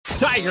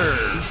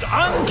Tigers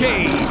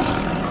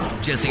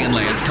Uncaged. Jesse and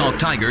Lance talk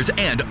Tigers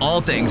and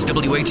all things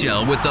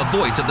WHL with the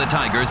voice of the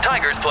Tigers,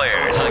 Tigers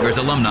players, Tigers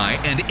alumni,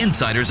 and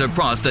insiders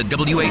across the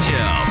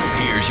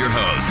WHL. Here's your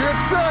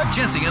hosts,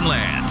 Jesse and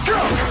Lance.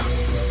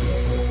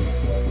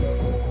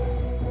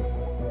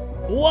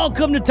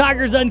 Welcome to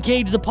Tigers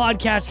Uncaged, the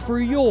podcast for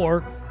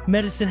your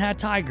Medicine Hat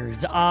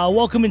Tigers.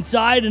 Welcome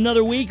inside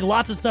another week.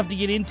 Lots of stuff to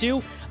get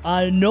into.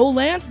 No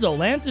Lance, though.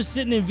 Lance is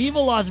sitting in Viva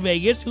Las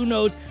Vegas. Who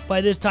knows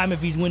by this time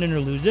if he's winning or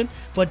losing.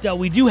 But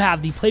we do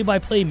have the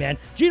play-by-play man,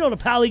 Gino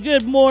DePaoli.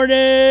 Good morning.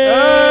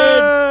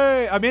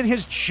 Hey, I'm in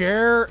his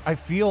chair. I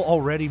feel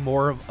already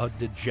more of a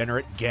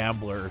degenerate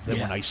gambler than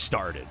when I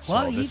started. So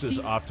Well, this is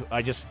off to...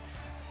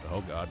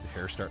 Oh, God, the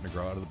hair's starting to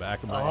grow out of the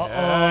back of my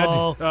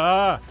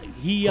head.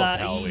 He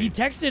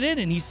texted in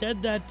and he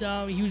said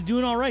that he was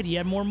doing all right. He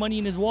had more money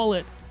in his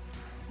wallet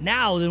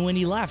now than when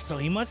he left, so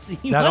he must be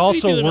doing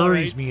worries all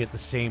right. me at the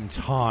same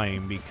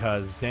time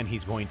because then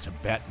he's going to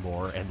bet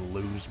more and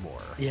lose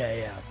more.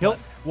 Yeah. He'll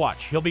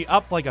be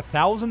up like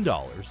 $1,000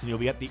 and he'll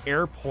be at the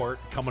airport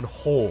coming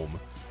home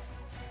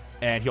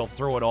and he'll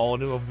throw it all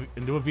into a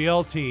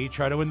VLT,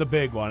 try to win the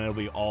big one, and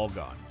it'll be all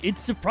gone.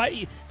 It's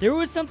surprising. There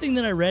was something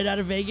that I read out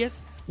of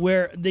Vegas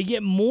where they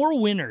get more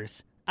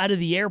winners out of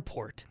the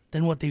airport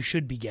than what they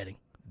should be getting.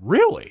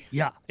 Really?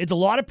 Yeah. It's a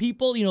lot of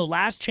people,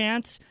 last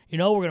chance, we're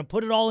going to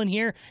put it all in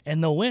here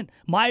and they'll win.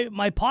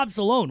 My pops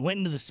alone went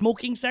into the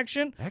smoking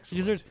section.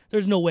 Excellent. Because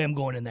there's no way I'm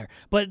going in there.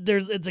 But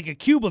it's like a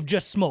cube of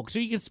just smoke. So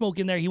you can smoke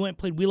in there. He went,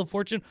 played Wheel of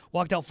Fortune,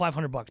 walked out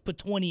 $500, put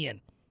 20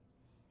 in.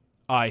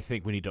 I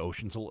think we need to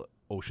Ocean's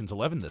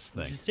 11 this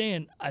thing. Just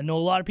saying, I know a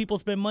lot of people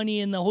spend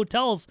money in the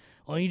hotels.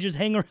 Why don't you just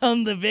hang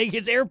around the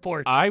Vegas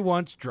airport? I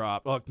once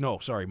dropped.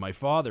 My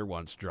father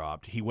once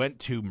dropped. He went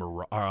to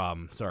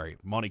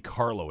Monte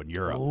Carlo in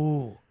Europe.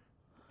 Oh,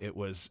 it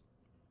was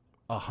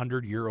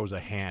 100 euros a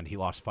hand. He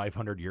lost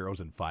 500 euros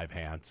in 5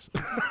 hands.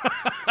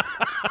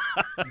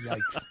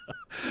 Yikes.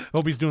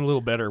 Hope he's doing a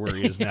little better where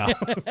he is now.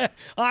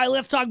 All right,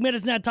 let's talk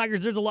Medicine Hat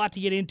Tigers. There's a lot to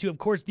get into. Of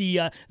course,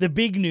 the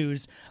big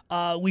news.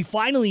 We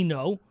finally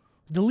know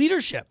the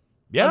leadership.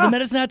 Yeah. The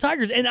Medicine Hat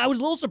Tigers. And I was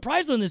a little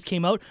surprised when this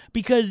came out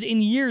because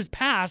in years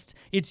past,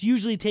 it's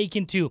usually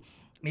taken to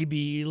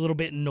maybe a little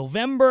bit in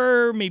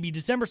November, maybe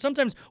December.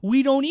 Sometimes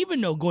we don't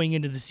even know going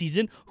into the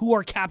season who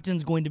our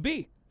captain's going to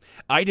be.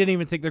 I didn't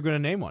even think they're going to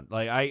name one.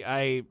 Like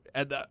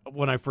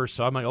when I first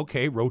saw, I'm like,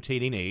 okay,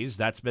 rotating A's,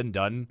 that's been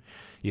done.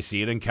 You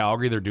see it in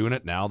Calgary. They're doing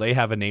it now. They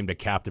haven't named a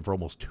captain for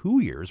almost 2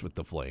 years with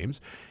the Flames.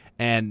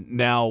 And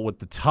now with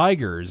the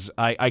Tigers,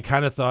 I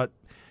kind of thought,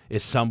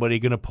 is somebody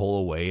going to pull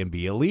away and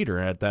be a leader?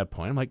 And at that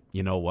point, I'm like,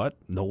 you know what?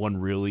 No one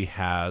really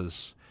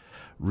has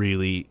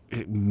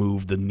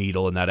moved the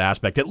needle in that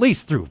aspect, at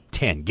least through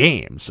 10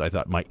 games. I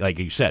thought, like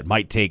you said,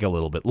 might take a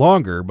little bit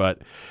longer,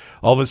 but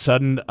all of a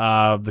sudden,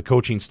 the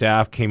coaching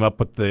staff came up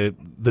with the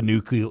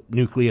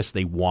nucleus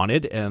they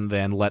wanted and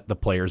then let the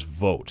players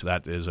vote.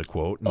 That is a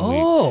quote.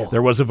 And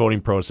there was a voting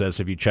process.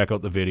 If you check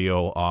out the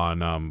video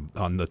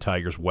on the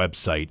Tigers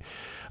website,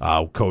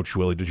 Coach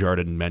Willie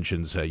Desjardins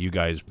mentions you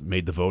guys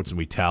made the votes and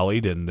we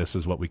tallied, and this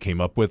is what we came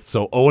up with.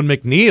 So Owen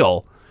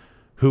McNeil,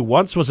 who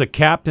once was a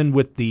captain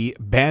with the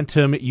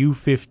Bantam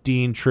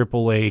U15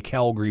 AAA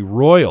Calgary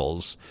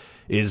Royals,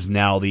 is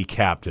now the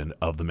captain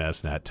of the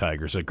Medicine Hat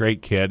Tigers. A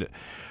great kid.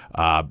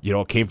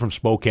 Came from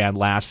Spokane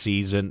last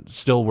season,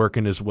 still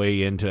working his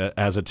way into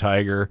as a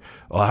Tiger.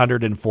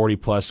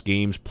 140-plus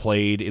games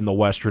played in the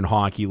Western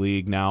Hockey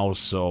League now,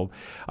 so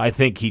I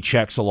think he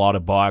checks a lot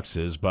of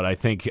boxes. But I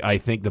think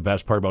the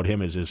best part about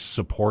him is his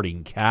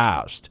supporting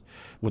cast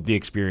with the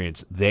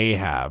experience they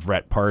have.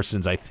 Rhett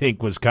Parsons, I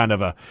think, was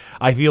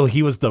I feel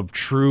he was the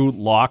true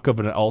lock of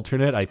an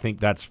alternate. I think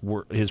that's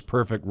where his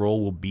perfect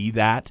role will be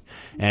that,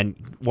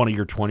 and one of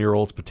your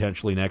 20-year-olds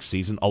potentially next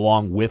season,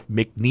 along with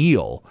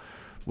McNeil,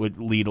 would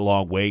lead a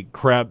long way.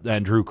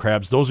 Drew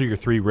Krebs, those are your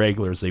 3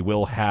 regulars. They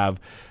will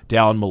have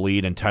Dallin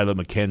Moline and Tyler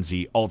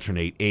McKenzie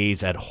alternate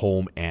A's at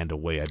home and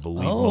away. I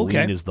believe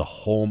Moline is the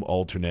home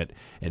alternate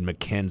and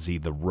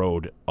McKenzie the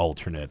road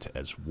alternate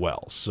as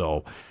well.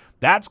 So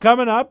that's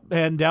coming up.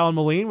 And Dallin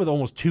Moline with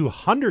almost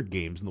 200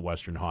 games in the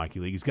Western Hockey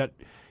League.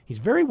 He's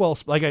very well,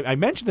 like I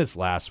mentioned this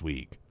last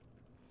week,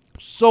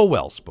 so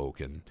well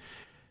spoken.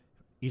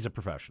 He's a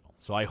professional.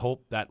 So I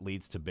hope that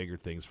leads to bigger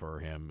things for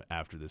him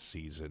after this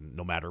season,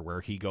 no matter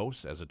where he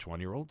goes as a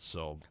 20-year-old.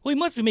 So, well, he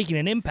must be making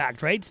an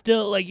impact, right?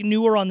 Still,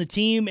 newer on the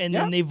team, and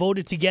then they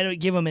voted to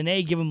give him an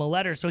A, give him a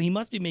letter. So he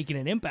must be making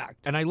an impact.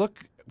 And I look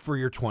for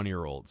your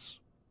 20-year-olds.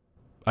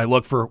 I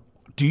look for,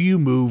 do you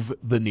move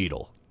the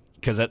needle?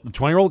 Because at the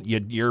 20-year-old,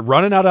 you're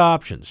running out of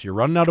options. You're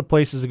running out of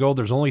places to go.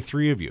 There's only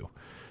 3 of you.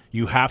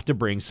 You have to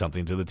bring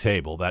something to the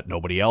table that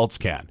nobody else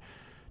can.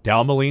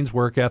 Dal Moline's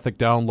work ethic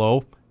down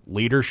low,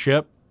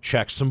 leadership,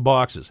 checks some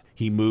boxes.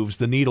 He moves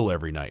the needle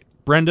every night.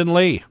 Brendan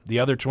Lee, the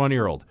other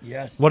 20-year-old.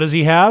 Yes. What does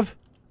he have?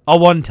 A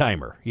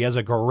one-timer. He has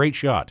a great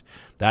shot.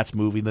 That's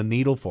moving the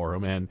needle for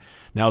him. And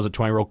now as a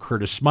 20-year-old,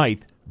 Curtis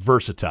Smythe,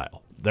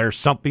 versatile. There's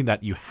something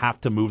that you have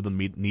to move the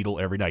needle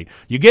every night.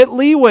 You get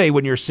leeway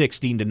when you're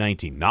 16 to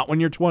 19, not when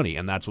you're 20,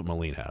 and that's what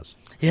Moline has.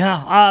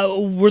 Yeah.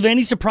 Were there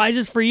any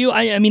surprises for you?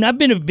 I mean, I've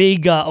been a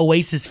big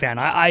Oasis fan.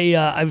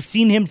 I've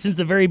seen him since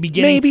the very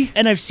beginning. Maybe.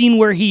 And I've seen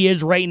where he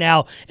is right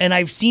now, and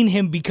I've seen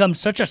him become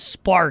such a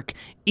spark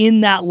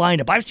in that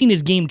lineup. I've seen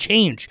his game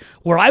change,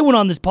 where I went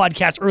on this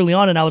podcast early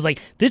on and I was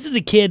like, this is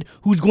a kid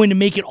who's going to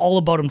make it all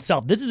about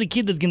himself. This is a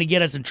kid that's going to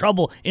get us in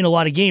trouble in a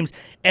lot of games.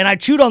 And I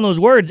chewed on those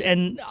words,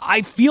 and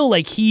I feel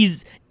like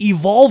he's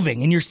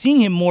evolving, and you're seeing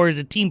him more as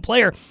a team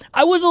player.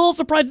 I was a little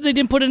surprised that they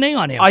didn't put an A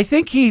on him. I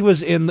think he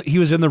was in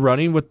the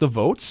running with the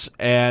votes,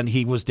 and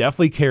he was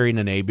definitely carrying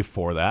an A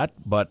before that,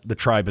 but the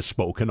tribe has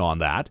spoken on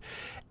that.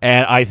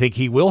 And I think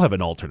he will have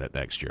an alternate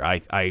next year.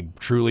 I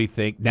truly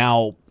think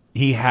now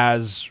he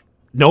has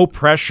no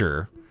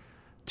pressure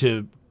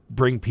to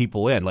bring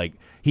people in. Like,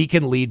 he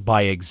can lead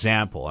by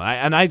example.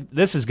 And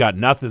this has got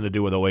nothing to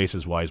do with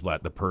Oasis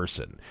Weisblatt, the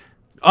person.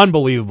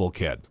 Unbelievable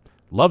kid.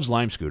 Loves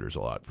Lime scooters a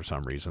lot for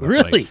some reason.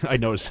 That's really? I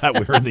noticed that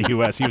we were in the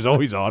U.S. He was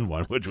always on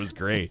one, which was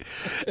great.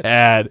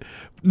 And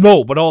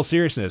no, but all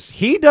seriousness,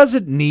 he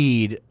doesn't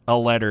need a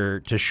letter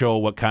to show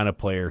what kind of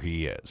player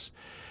he is.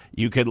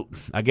 You could,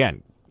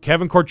 again,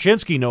 Kevin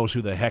Korchinski knows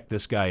who the heck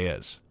this guy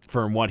is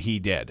from what he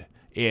did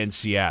in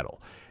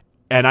Seattle.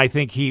 And I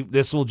think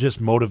this will just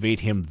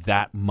motivate him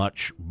that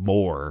much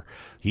more.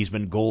 He's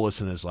been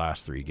goalless in his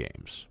last 3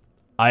 games.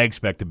 I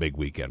expect a big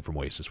weekend from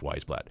Oasis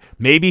Weisblatt.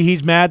 Maybe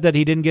he's mad that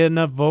he didn't get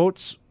enough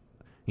votes.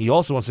 He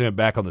also wants to get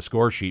back on the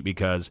score sheet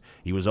because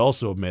he was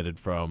also omitted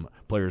from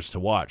players to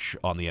watch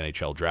on the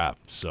NHL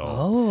draft.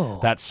 So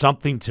That's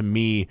something to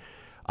me.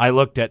 I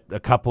looked at a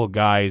couple of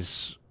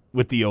guys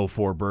with the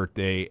 04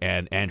 birthday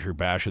and Andrew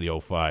Bash of the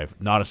 05.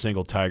 Not a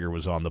single Tiger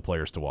was on the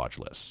players to watch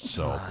list.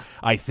 So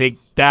I think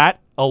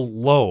that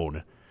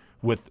alone,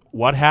 with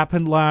what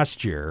happened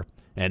last year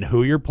and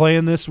who you're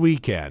playing this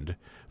weekend,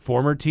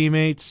 former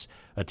teammates,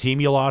 a team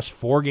you lost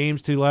 4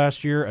 games to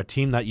last year, a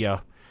team that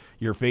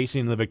you're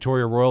facing the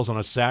Victoria Royals on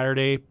a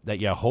Saturday that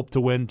you hope to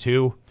win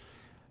too.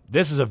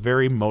 This is a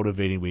very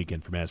motivating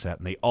weekend for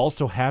Manhattan. They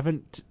also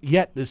haven't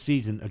yet this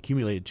season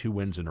accumulated 2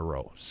 wins in a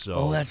row.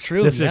 So that's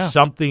true. This is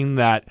something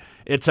that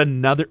it's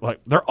another,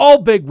 like, they're all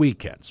big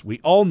weekends. We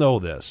all know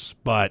this,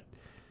 but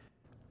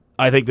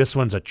I think this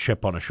one's a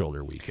chip on a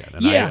shoulder weekend,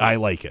 and I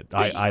like it.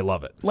 I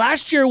love it.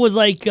 Last year was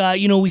like,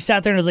 we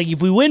sat there and it was like,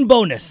 if we win,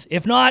 bonus.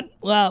 If not,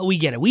 well, we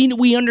get it.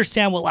 We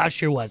understand what last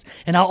year was.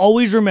 And I'll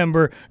always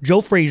remember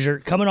Joe Frazier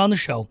coming on the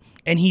show,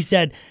 and he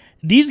said,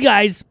 these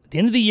guys, at the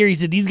end of the year, he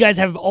said, these guys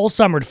have all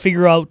summer to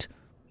figure out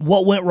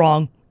what went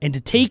wrong and to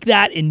take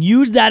that and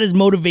use that as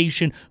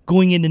motivation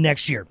going into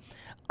next year.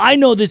 I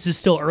know this is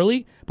still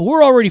early, but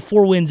we're already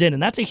 4 wins in,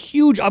 and that's a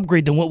huge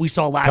upgrade than what we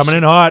saw last year. Coming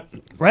in hot.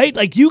 Right?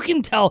 Like, you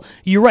can tell,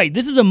 you're right,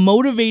 this is a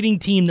motivating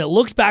team that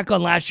looks back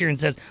on last year and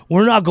says,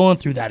 we're not going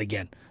through that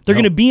again. They're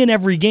going to be in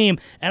every game.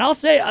 And I'll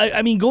say,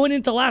 I mean, going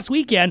into last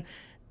weekend,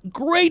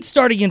 great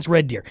start against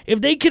Red Deer.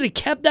 If they could have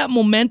kept that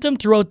momentum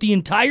throughout the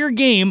entire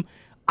game,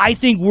 I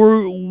think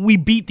we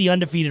beat the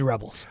undefeated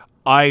Rebels.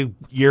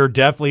 You're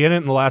definitely in it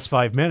in the last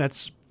 5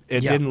 minutes.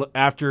 It didn't,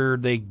 after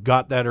they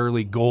got that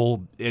early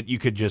goal, you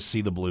could just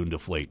see the balloon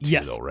deflate too,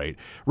 though, right?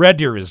 Red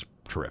Deer is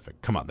terrific.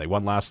 Come on, they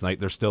won last night.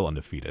 They're still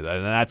undefeated.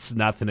 And that's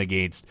nothing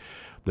against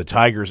the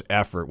Tigers'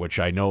 effort, which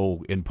I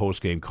know in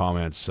post-game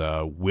comments,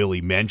 Willie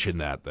mentioned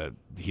that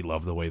he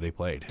loved the way they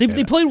played.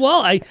 They played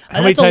well.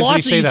 That's a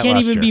loss that you can't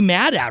even be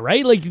mad at,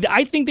 right? Like,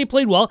 I think they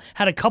played well,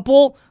 had a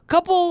couple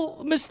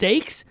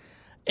mistakes,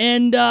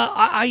 and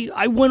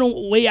I went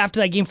away after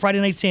that game Friday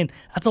night saying,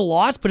 that's a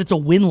loss, but it's a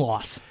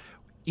win-loss.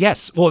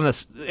 Yes, well,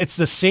 it's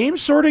the same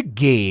sort of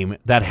game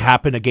that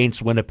happened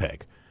against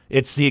Winnipeg.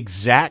 It's the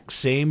exact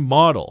same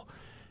model.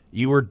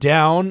 You were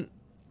down,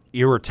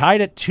 you were tied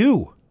at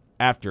 2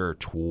 after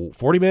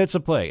 40 minutes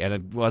of play.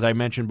 And as I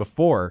mentioned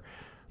before,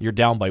 you're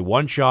down by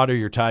 1 shot or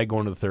you're tied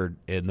going to the third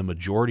in the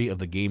majority of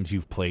the games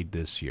you've played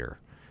this year.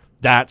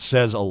 That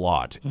says a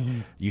lot. Mm-hmm.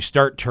 You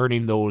start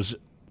turning those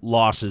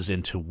losses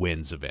into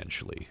wins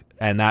eventually.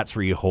 And that's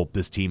where you hope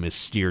this team is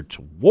steered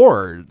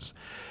towards.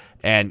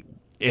 And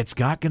it's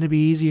not going to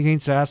be easy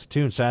against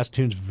Saskatoon.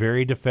 Saskatoon's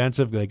very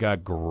defensive. They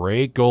got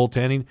great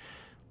goaltending.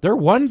 They're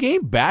 1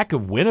 game back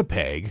of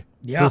Winnipeg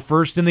for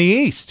first in the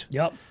East.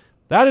 Yep.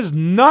 That is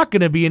not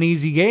going to be an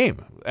easy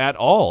game at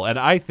all. And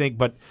I think,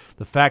 but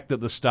the fact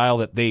that the style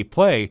that they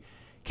play,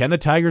 can the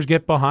Tigers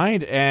get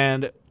behind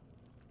and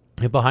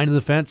get behind the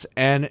fence?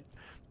 And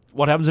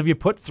what happens if you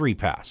put 3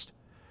 past?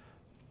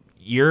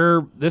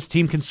 This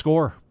team can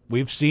score.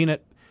 We've seen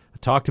it. I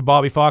talked to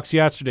Bobby Fox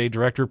yesterday,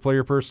 director of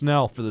player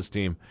personnel for this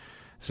team.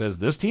 Says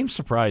this team's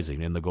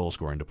surprising in the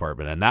goal-scoring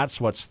department, and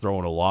that's what's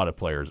throwing a lot of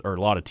players or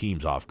a lot of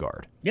teams off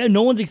guard. Yeah,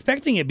 no one's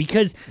expecting it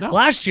because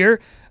last year,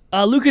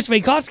 Lucas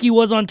Vakoski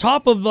was on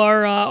top of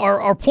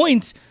our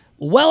points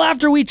well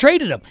after we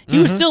traded him. He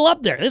was still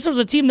up there. This was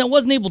a team that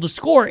wasn't able to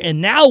score,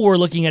 and now we're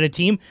looking at a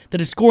team that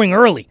is scoring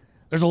early.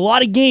 There's a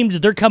lot of games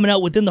that they're coming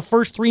out within the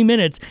first 3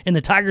 minutes, and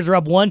the Tigers are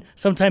up 1,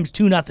 sometimes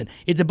 2-0.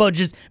 It's about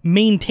just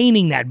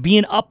maintaining that,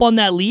 being up on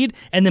that lead,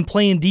 and then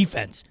playing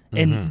defense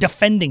and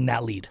defending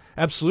that lead.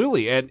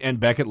 Absolutely. And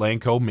Beckett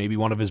Lanko, maybe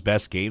one of his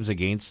best games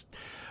against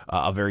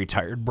a very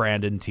tired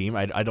Brandon team.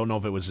 I don't know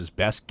if it was his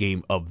best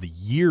game of the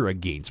year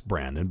against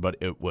Brandon, but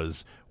it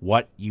was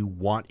what you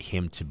want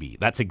him to be.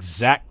 That's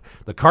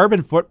the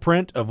carbon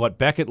footprint of what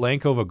Beckett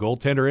Lanko of a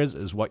goaltender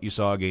is what you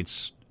saw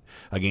against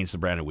the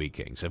Brandon Wheat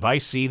Kings. If I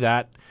see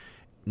that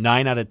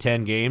 9 out of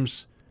 10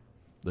 games,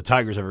 the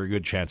Tigers have a very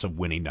good chance of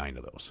winning 9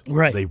 of those.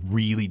 Right. They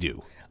really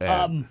do.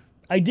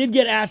 I did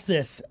get asked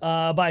this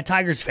by a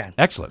Tigers fan.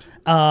 Excellent.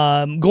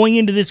 Going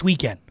into this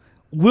weekend,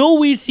 will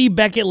we see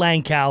Beckett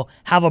Lankow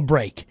have a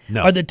break?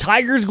 No. Are the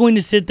Tigers going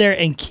to sit there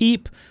and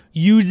keep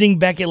using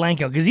Beckett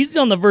Lankow? Because he's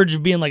on the verge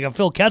of being like a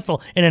Phil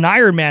Kessel and an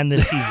Iron Man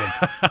this season.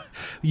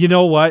 You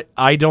know what?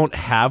 I don't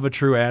have a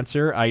true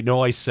answer. I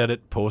know I said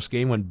it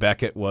post-game when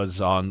Beckett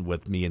was on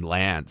with me and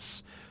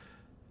Lance.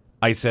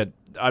 I said,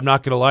 I'm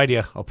not going to lie to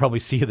you. I'll probably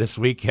see you this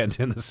weekend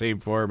in the same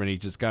form, and he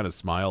just kind of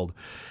smiled.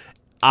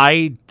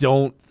 I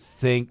don't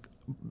think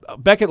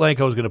Beckett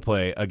Lankow is going to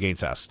play against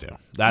Saskatoon.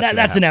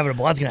 That's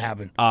inevitable. That's going to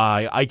happen.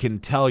 I can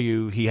tell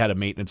you he had a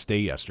maintenance day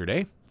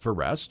yesterday for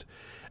rest.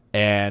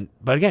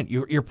 But again,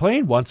 you're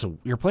playing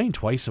you're playing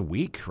twice a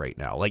week right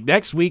now. Like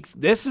next week,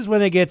 this is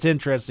when it gets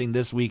interesting.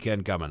 This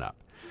weekend coming up,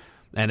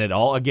 and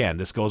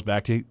this goes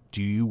back to,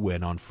 do you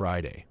win on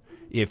Friday?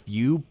 If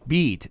you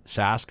beat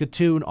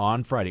Saskatoon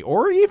on Friday,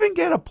 or even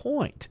get a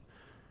point,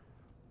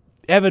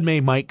 Evan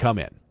May might come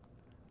in,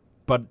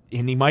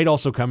 and he might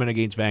also come in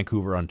against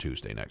Vancouver on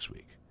Tuesday next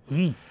week.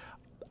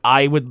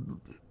 I'm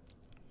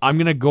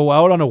going to go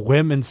out on a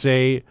whim and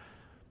say,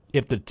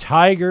 if the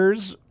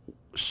Tigers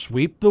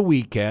sweep the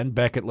weekend,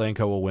 Beckett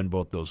Lankow will win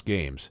both those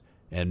games,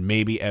 and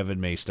maybe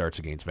Evan May starts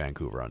against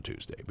Vancouver on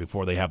Tuesday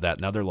before they have that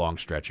another long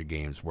stretch of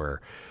games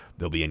where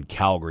they'll be in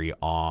Calgary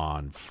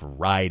on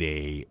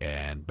Friday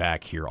and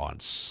back here on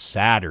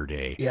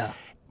Saturday. Yeah.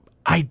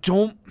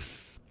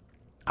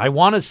 I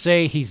want to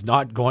say he's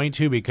not going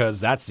to, because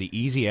that's the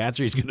easy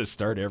answer. He's going to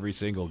start every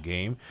single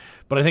game.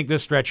 But I think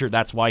this stretcher,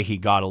 that's why he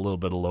got a little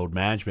bit of load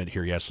management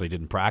here yesterday.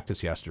 Didn't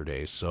practice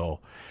yesterday,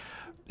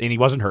 and he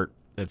wasn't hurt.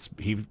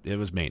 It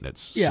was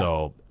maintenance. Yeah.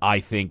 So I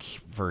think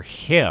for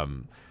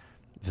him,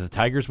 if the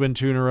Tigers win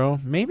 2 in a row,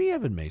 maybe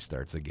Evan May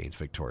starts against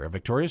Victoria.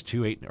 Victoria's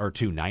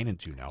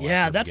 2-9-2 now.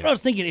 Yeah, that's what I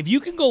was thinking. If you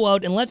can go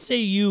out and let's say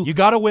you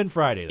got to win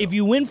Friday, though. If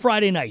you win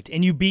Friday night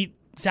and you beat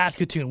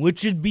Saskatoon,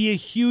 which would be a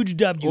huge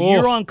W.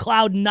 You're on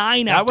cloud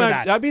 9 after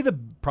that. That'd be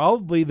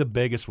probably the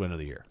biggest win of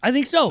the year. I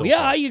think so. Yeah,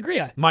 far. I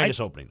agree. Minus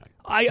opening night.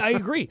 I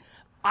agree.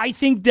 I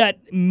think that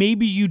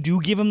maybe you do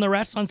give him the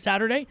rest on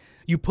Saturday.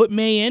 You put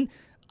May in.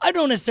 I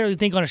don't necessarily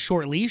think on a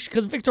short leash,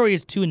 because Victoria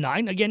is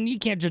 2-9. Again, you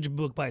can't judge a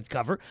book by its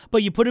cover,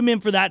 but you put him in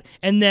for that,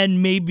 and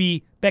then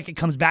maybe Beckett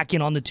comes back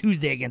in on the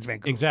Tuesday against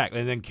Vancouver. Exactly,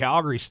 and then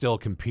Calgary's still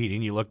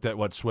competing. You looked at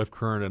what Swift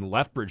Current and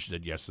Lethbridge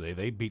did yesterday.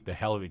 They beat the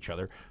hell of each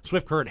other.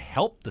 Swift Current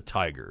helped the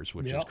Tigers,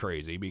 which is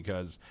crazy,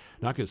 because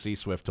I'm not going to see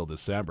Swift till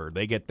December.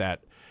 They get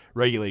that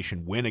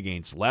regulation win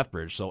against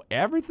Lethbridge, so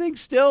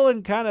everything's still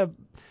in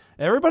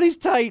everybody's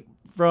tight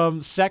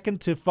from 2nd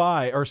to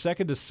 5 or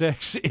 2nd to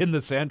 6 in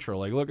the Central.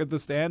 Like, look at the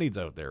standings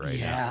out there right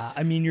now. Yeah,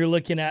 I mean, you're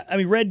looking at.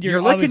 Red Deer.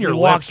 You're licking your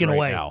walking lips right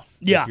away now.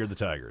 Yeah, if you're the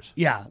Tigers.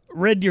 Yeah,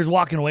 Red Deer's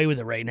walking away with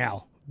it right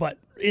now, but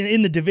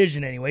in the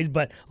division, anyways.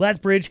 But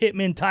Lethbridge,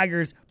 Hitman,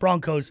 Tigers,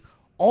 Broncos,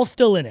 all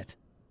still in it,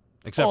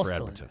 except for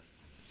Edmonton.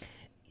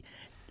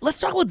 Let's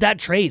talk about that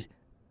trade.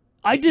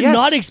 I did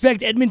not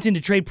expect Edmonton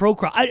to trade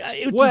Procop.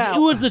 It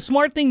was the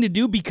smart thing to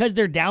do, because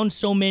they're down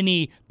so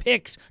many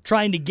picks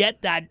trying to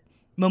get that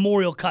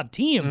Memorial Cup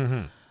team.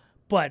 Mm-hmm.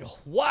 But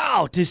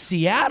wow, to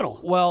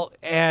Seattle. Well,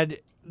 and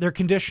they're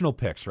conditional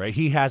picks, right?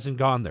 He hasn't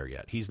gone there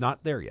yet. He's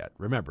not there yet.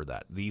 Remember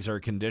that. These are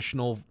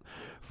conditional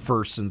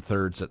firsts and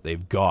thirds that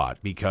they've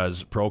got,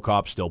 because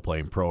Procop's still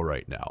playing pro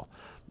right now.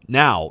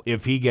 Now,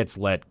 if he gets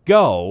let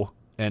go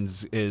and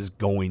is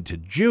going to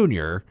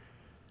junior,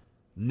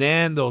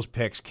 then those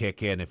picks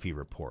kick in if he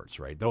reports,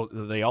 right?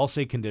 They all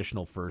say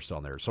conditional first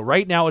on there. So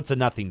right now it's a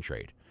nothing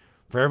trade.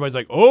 For everybody's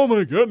like, oh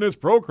my goodness,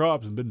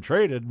 Procop's been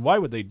traded. Why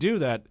would they do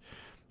that?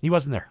 He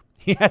wasn't there.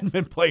 He hadn't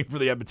been playing for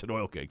the Edmonton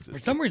Oil Kings. For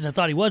some reason I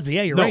thought he was, but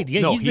yeah, you're right.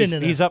 Yeah,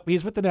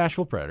 he's with the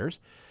Nashville Predators,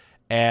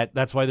 and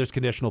that's why there's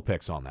conditional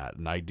picks on that.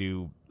 And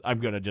I'm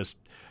going to just,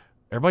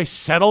 everybody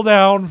settle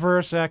down for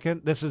a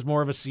second. This is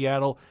more of a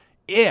Seattle.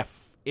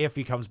 If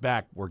he comes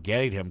back, we're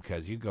getting him,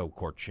 because you go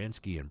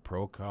Korchinski and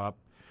Procop.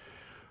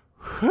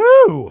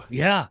 Whew.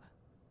 Yeah.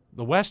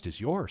 The West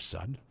is yours,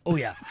 son. Oh,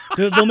 yeah.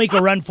 They'll make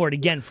a run for it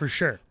again, for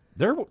sure.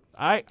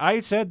 I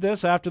said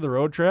this after the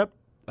road trip.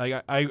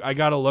 I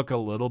got to look a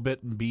little bit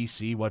in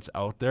BC what's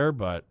out there,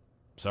 but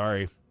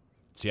sorry,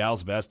 Seattle's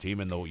the best team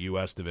in the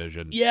U.S.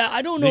 division. Yeah,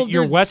 I don't know.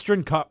 Your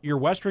Western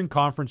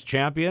Conference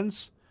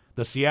champions,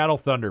 the Seattle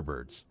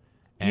Thunderbirds,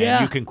 And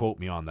Yeah. you can quote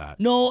me on that.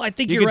 No, I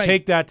think You you're can right.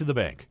 take that to the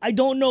bank. I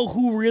don't know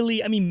who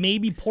really. I mean,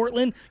 maybe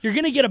Portland. You're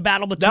going to get a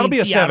battle between That'll be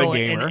a Seattle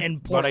 7-gamer,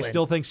 and but Portland. I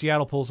still think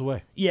Seattle pulls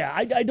away. Yeah,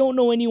 I don't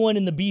know anyone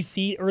in the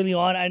BC early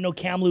on. I know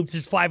Kamloops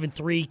is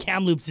 5-3.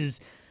 Kamloops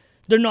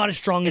they're not as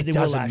strong as It they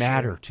were last doesn't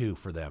matter, year. too,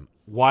 for them.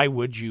 Why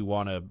would you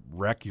want to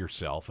wreck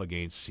yourself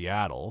against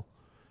Seattle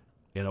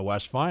in a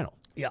West Final?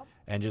 Yeah.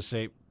 And just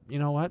say, you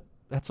know what?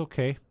 That's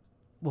okay.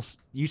 Well,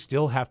 you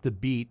still have to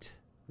beat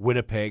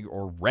Winnipeg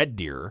or Red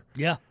Deer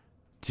Yeah.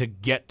 to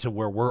get to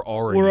where we're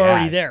already We're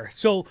already at. there.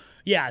 So,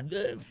 yeah,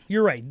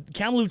 you're right.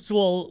 Kamloops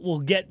will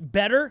get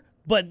better,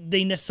 but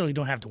they necessarily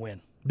don't have to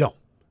win. No.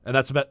 And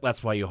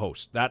that's why you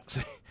host.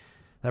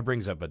 That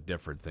brings up a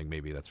different thing.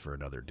 Maybe that's for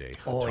another day.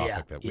 A Oh, topic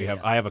yeah. that we Yeah.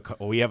 have.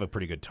 We have a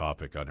pretty good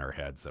topic on our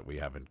heads that we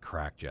haven't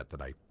cracked yet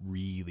that I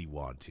really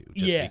want to.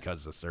 Just Yeah.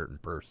 because a certain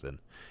person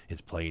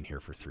is playing here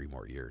for 3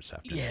 more years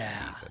after this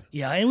season.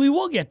 Yeah, and we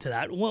will get to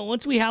that.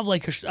 Once we have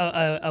like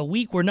a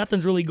week where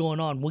nothing's really going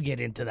on, we'll get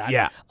into that.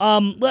 Yeah.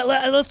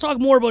 Let's talk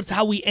more about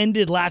how we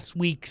ended last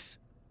week's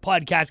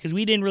podcast because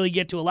we didn't really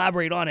get to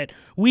elaborate on it.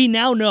 We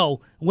now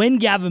know when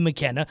Gavin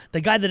McKenna,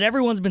 the guy that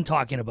everyone's been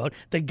talking about,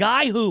 the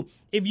guy who,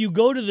 if you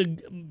go to the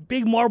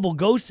Big Marble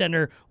Go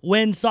Center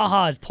when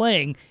Saha is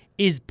playing,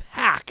 is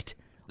packed.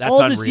 That's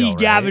all unreal, to see right?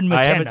 Gavin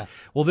I haven't- McKenna.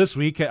 Well, this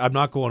weekend I'm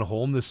not going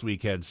home this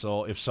weekend.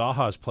 So if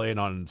Saha is playing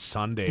on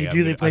Sunday,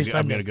 They play I'm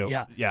Sunday, gonna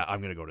go. yeah.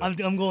 I'm gonna go to.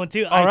 I'm going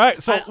too. All right,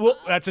 so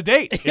that's a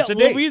date. It's a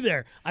we'll date. be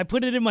there. I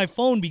put it in my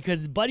phone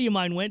because a buddy of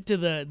mine went to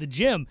the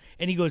gym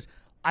and he goes,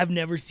 I've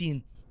never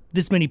seen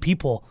this many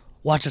people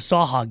watch a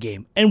Saha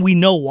game, and we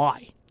know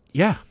why.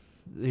 Yeah,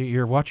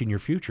 you're watching your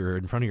future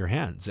in front of your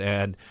hands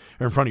or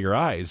in front of your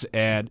eyes.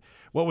 And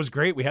what was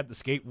great, we had the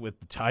skate with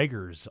the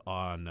Tigers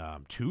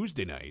on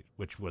Tuesday night,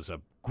 which was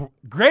a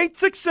great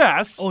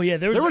success. Oh, yeah,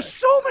 there were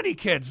so many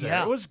kids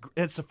there. Yeah.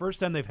 It's the first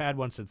time they've had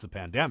one since the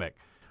pandemic.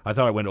 I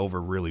thought it went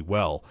over really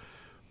well,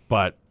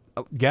 but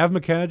Gav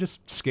McKenna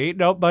just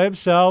skating out by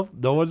himself.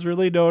 No one's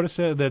really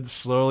noticing, and then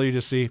slowly you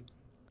just see,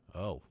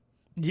 oh.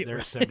 Yeah.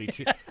 There's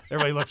 72.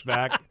 Everybody looks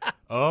back.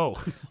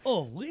 Oh.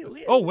 Oh,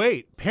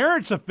 Wait.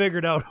 Parents have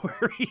figured out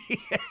where he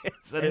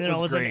is. and then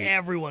all of a sudden great.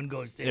 everyone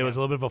goes to It him. was a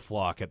little bit of a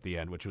flock at the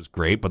end, which was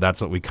great, but that's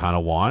what we kind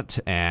of want.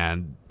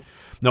 And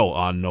no,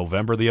 on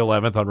November the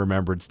 11th, on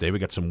Remembrance Day, we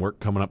got some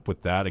work coming up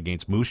with that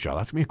against Moose Jaw.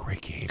 That's going to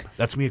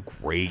be a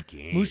great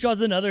game. Moose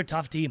Jaw's another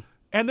tough team.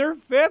 And they're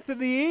 5th in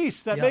the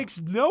East. That Yeah. makes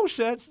no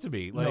sense to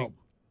me. No.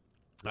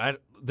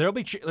 There'll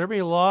be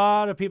a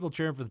lot of people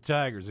cheering for the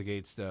Tigers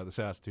against the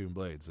Saskatoon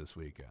Blades this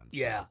weekend.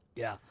 So.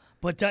 Yeah.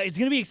 But it's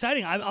going to be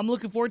exciting. I'm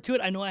looking forward to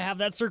it. I know I have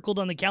that circled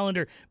on the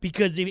calendar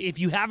because if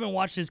you haven't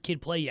watched this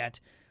kid play yet,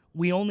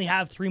 we only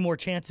have 3 more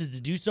chances to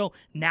do so.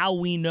 Now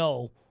we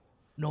know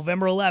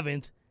November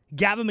 11th,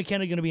 Gavin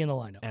McKenna going to be in the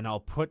lineup. And I'll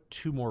put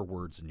 2 more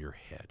words in your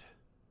head.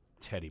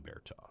 Teddy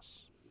bear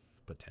toss,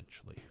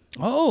 potentially.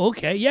 Oh,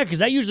 okay. Yeah, because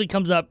that usually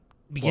comes up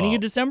beginning Well,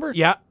 of December?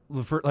 Yeah,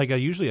 for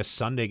usually a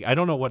Sunday. I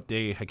don't know what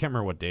day. I can't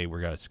remember what day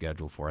we're got it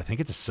scheduled for. I think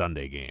it's a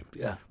Sunday game.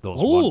 Yeah.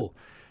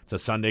 It's a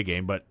Sunday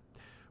game, but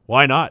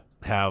why not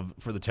have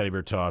for the Teddy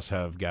bear toss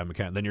have Gavin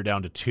McKenna? Then you're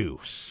down to 2.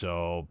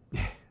 So,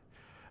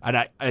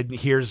 and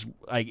here's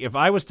like if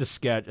I was to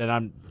sketch, and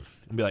I'd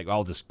be like,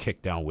 I'll just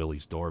kick down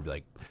Willie's door, and be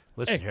like,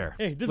 listen here,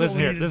 this is listen what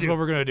we here, need to this is do." what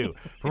we're gonna do,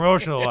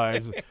 promotional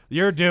wise.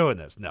 You're doing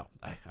this. No,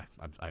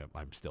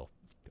 I'm still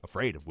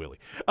afraid of Willie.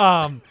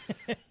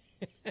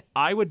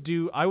 I would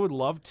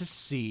love to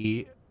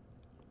see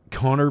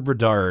Connor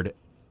Bedard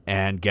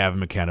and Gavin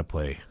McKenna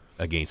play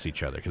against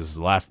each other because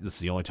this is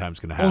the only time it's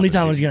going to happen. Only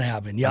time it's going to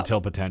happen, yeah.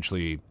 Until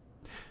potentially,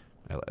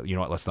 you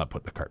know what? Let's not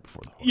put the cart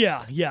before the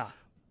horse. Yeah.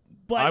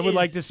 But I would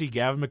like to see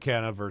Gavin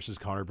McKenna versus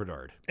Connor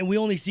Bedard. And we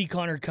only see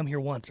Connor come here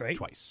once, right?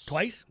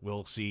 Twice?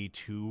 We'll see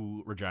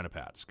 2 Regina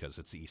Pats because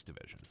it's the East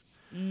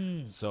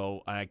Division.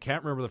 So I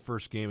can't remember the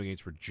first game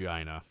against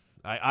Regina.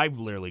 I'm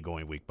literally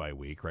going week by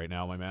week right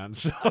now, my man.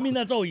 So I mean,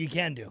 that's all you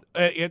can do.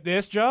 at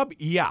this job,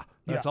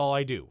 that's all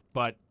I do.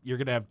 But you're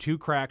going to have 2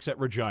 cracks at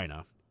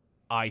Regina.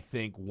 I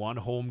think 1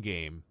 home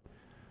game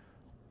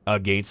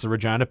against the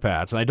Regina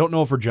Pats. And I don't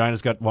know if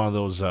Regina's got one of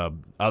those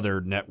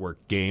other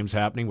network games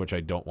happening, which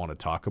I don't want to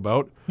talk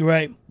about.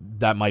 Right.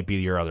 That might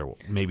be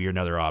maybe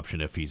another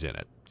option if he's in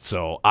it.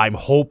 So I'm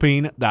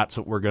hoping that's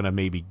what we're going to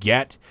maybe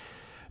get.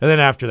 And then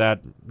after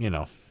that,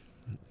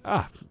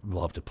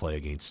 love to play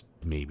against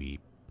maybe,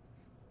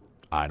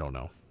 I don't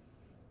know,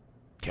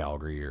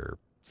 Calgary or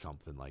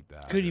something like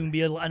that. Could even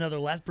be another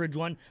Lethbridge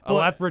one. A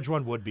Lethbridge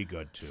one would be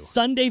good, too.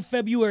 Sunday,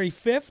 February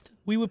 5th,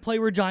 we would play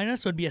Regina,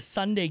 so it'd be a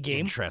Sunday game.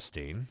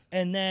 Interesting.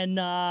 And then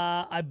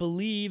I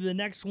believe the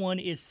next one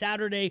is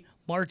Saturday,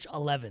 March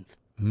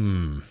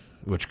 11th.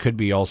 Which could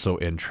be also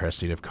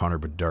interesting if Connor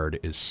Bedard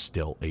is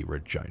still a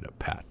Regina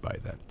Pat by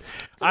then.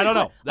 I don't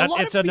know.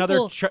 It's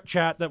another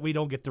chat that we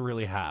don't get to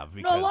really have.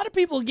 No, a lot of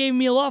people gave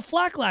me a lot of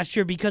flack last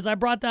year because I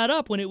brought that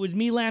up when it was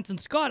me, Lance, and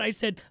Scott. I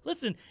said,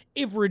 listen,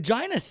 if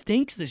Regina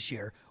stinks this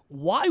year,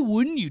 why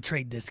wouldn't you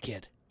trade this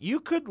kid? You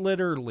could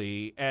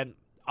literally, and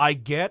I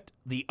get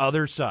the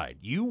other side.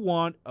 You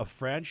want a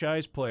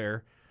franchise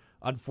player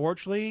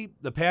Unfortunately,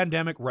 the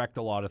pandemic wrecked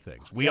a lot of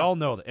things. We all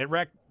know that.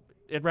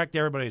 It wrecked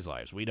everybody's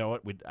lives. We know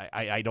it.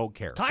 I don't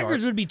care.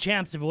 Tigers would be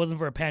champs if it wasn't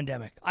for a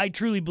pandemic. I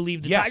truly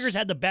believe the Yes. Tigers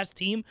had the best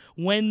team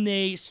when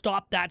they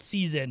stopped that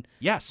season.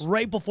 Yes.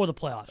 Right before the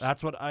playoffs.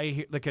 That's what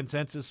the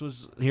consensus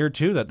was here,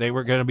 too, that they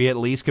were going to be at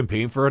least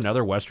competing for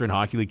another Western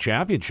Hockey League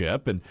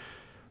championship. And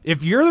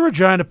if you're the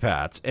Regina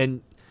Pats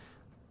and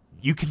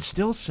you can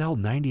still sell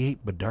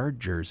 98 Bedard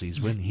jerseys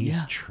when he's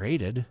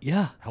traded.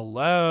 Yeah.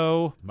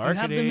 Hello, You have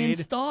them in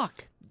marketing.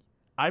 stock.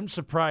 I'm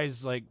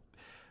surprised, like,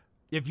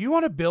 if you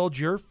want to build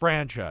your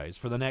franchise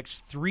for the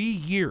next 3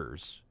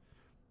 years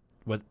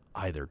with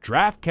either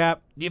draft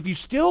cap, if you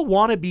still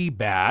want to be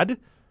bad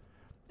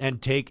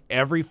and take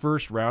every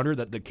first rounder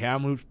that the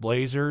Kamloops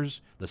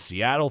Blazers, the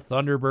Seattle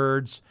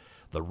Thunderbirds,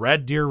 the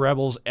Red Deer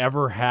Rebels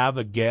ever have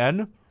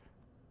again,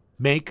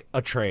 make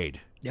a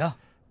trade. Yeah.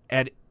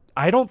 And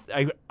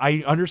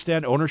I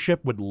understand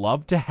ownership would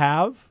love to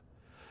have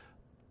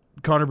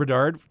Connor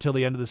Bedard till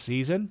the end of the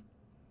season.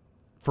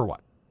 For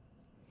what?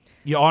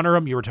 You honor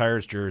him, you retire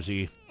his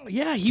jersey.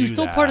 Yeah, he was Do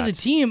still part of the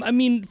that. team. I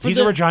mean, He's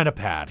a Regina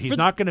Pat. He's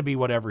not going to be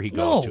whatever he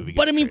goes to. If he gets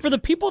but I mean, traded. for the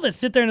people that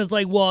sit there and it's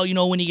like, well, you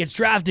know, when he gets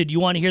drafted, you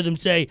want to hear them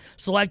say,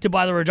 selected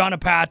by the Regina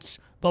Pats,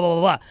 blah, blah,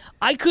 blah, blah.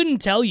 I couldn't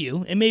tell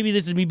you, and maybe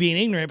this is me being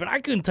ignorant, but I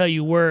couldn't tell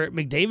you where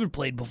McDavid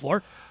played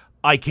before.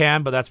 I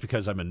can, but that's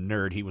because I'm a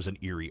nerd. He was an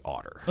Erie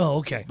Otter. Oh,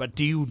 okay. But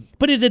do you?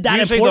 But is it that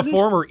you say important? the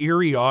former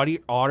Erie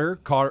Otter,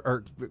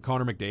 Connor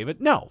McDavid?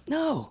 No,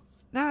 No.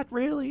 not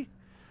really.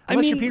 I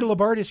Unless mean- you're Peter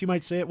Loubardias, you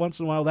might say it once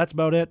in a while. That's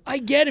about it. I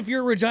get if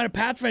you're a Regina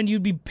Pats fan,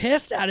 you'd be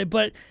pissed at it,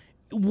 but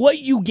what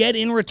you get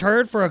in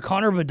return for a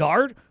Connor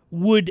Bedard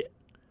would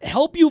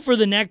help you for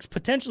the next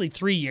potentially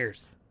 3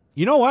 years.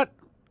 You know what?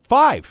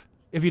 5,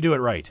 if you do it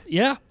right.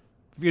 Yeah,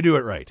 If you do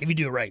it right. if you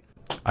do it right.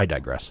 I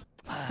digress.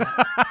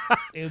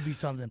 It would be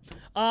something.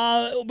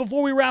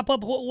 Before we wrap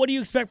up, what do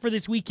you expect for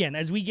this weekend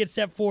as we get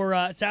set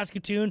for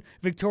Saskatoon,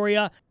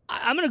 Victoria?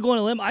 I'm going to go on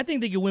a limb. I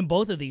think they can win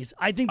both of these.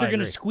 I think they're going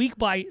to agree. squeak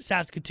by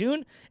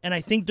Saskatoon, and I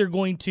think they're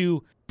going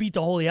to beat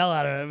the holy hell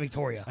out of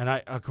Victoria. And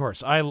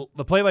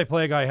the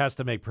play-by-play guy has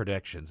to make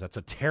predictions. That's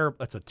a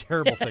terrible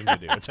thing to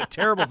do. It's a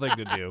terrible thing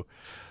to do.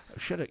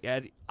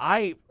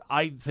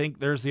 I think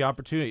there's the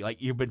opportunity.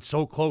 Like, you've been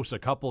so close a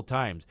couple of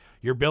times.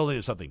 You're building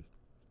to something.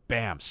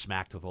 Bam,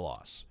 smacked with a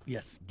loss.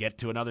 Yes. Get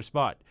to another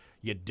spot.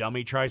 You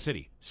dummy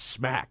Tri-City.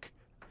 Smack.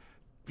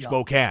 Yeah.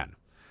 Spokane.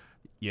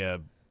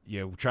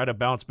 You try to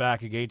bounce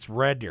back against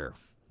Red Deer.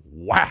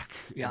 Whack.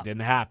 Yeah. It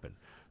didn't happen.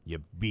 You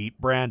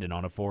beat Brandon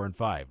on a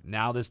 4-5.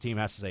 Now this team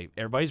has to say,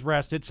 everybody's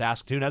rested.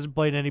 Saskatoon hasn't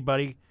played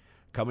anybody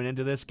coming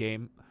into this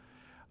game.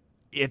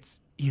 It's,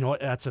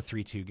 that's a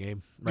 3-2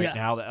 game right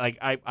now. Like,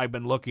 I've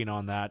been looking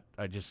on that.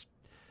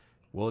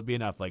 Will it be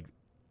enough? Like,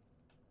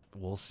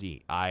 we'll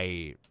see.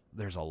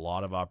 There's a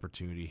lot of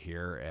opportunity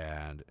here,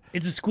 and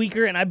It's a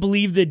squeaker, and I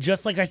believe that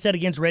just like I said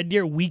against Red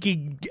Deer, we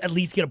could at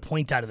least get a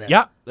point out of this.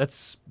 yeah,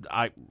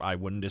 I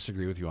wouldn't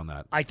disagree with you on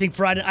that. I think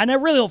Friday, and I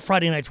really hope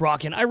Friday night's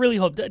rocking. I really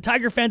hope.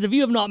 Tiger fans, if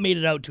you have not made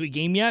it out to a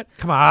game yet,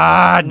 Come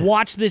on.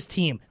 watch this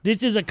team.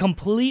 This is a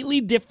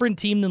completely different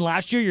team than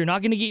last year. You're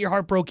not going to get your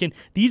heart broken.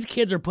 These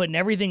kids are putting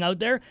everything out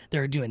there.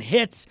 They're doing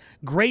hits,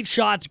 great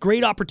shots,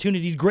 great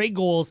opportunities, great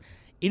goals.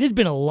 It has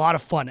been a lot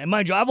of fun. And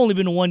mind you, I've only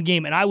been to one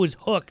game, and I was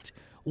hooked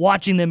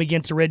watching them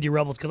against the Red Deer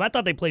Rebels because I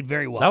thought they played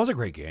very well. That was a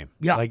great game.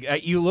 Yeah. Like,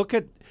 you look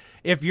at,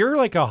 if you're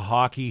like a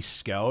hockey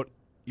scout,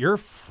 you're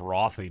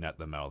frothing at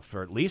the mouth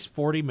for at least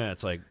 40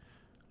 minutes. Like,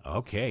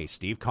 okay,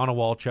 Steve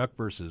Konowalchuk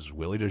versus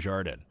Willie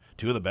Desjardins,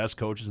 two of the best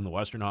coaches in the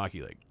Western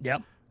Hockey League,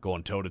 Yep.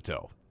 going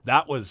toe-to-toe.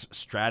 That was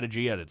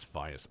strategy at its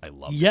finest. I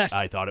loved Yes. it.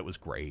 I thought it was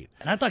great.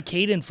 And I thought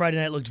Caden Friday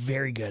night looked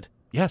very good.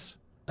 Yes.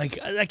 Like,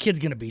 that kid's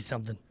going to be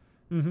something.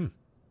 Mm-hmm.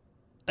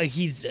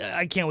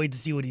 I can't wait to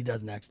see what he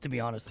does next, to be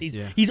honest.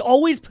 He's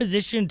always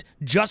positioned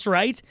just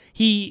right.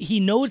 He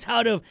knows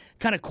how to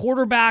kind of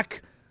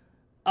quarterback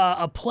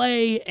a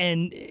play,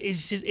 and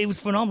it was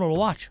phenomenal to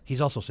watch. He's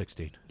also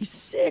 16. He's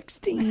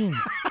 16.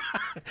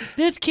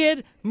 This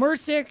kid,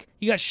 Mercick,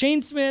 you got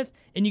Shane Smith,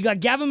 and you got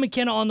Gavin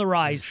McKenna on the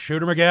rise.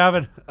 Shooter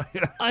McGavin.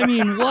 I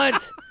mean,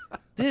 what?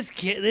 This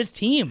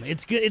team,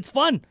 it's good. It's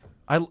fun.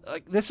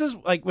 This is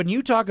like when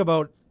you talk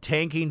about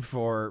tanking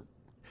for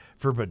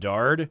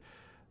Bedard,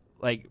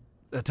 like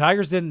the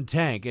Tigers didn't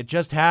tank. It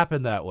just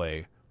happened that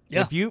way.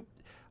 Yeah.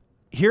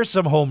 Here's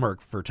some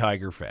homework for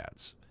Tiger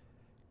fans.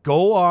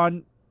 Go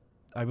on,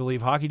 I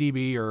believe,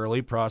 HockeyDB or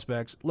Elite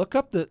Prospects. Look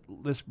up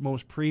this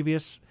most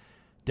previous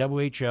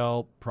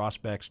WHL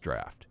prospects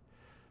draft.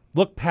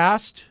 Look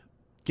past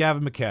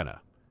Gavin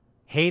McKenna,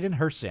 Hayden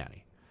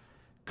Hersani,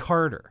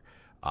 Carter,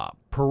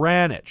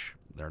 Peranich.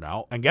 They're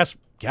now, and guess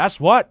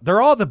what?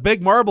 They're all at the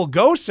Big Marble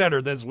Go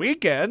Center this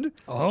weekend.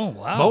 Oh,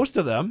 wow. Most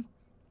of them.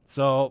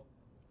 So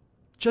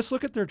just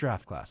look at their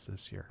draft class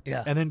this year.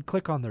 Yeah. And then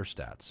click on their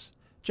stats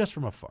just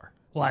from afar.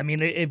 Well, I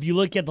mean, if you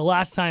look at the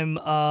last time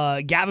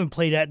Gavin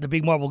played at the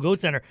Big Marble Go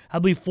Center, I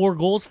believe 4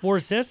 goals, 4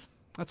 assists.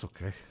 That's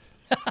okay.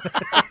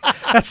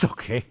 That's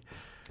okay.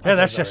 Yeah,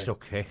 that's just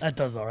okay. That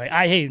does all right.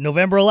 Hey,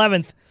 November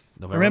 11th,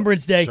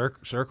 Remembrance Day.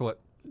 Circle it.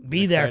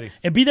 Be there. Exciting.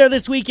 And be there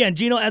this weekend.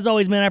 Gino, as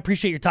always, man, I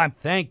appreciate your time.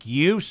 Thank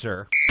you,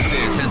 sir.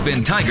 This has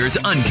been Tigers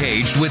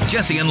Uncaged with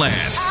Jesse and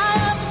Lance.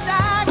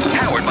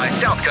 Powered by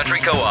South Country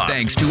Co-op.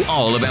 Thanks to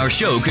all of our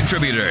show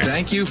contributors.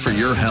 Thank you for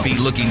your help. Be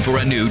looking for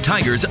a new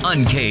Tigers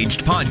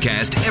Uncaged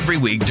podcast every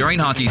week during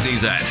hockey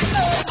season.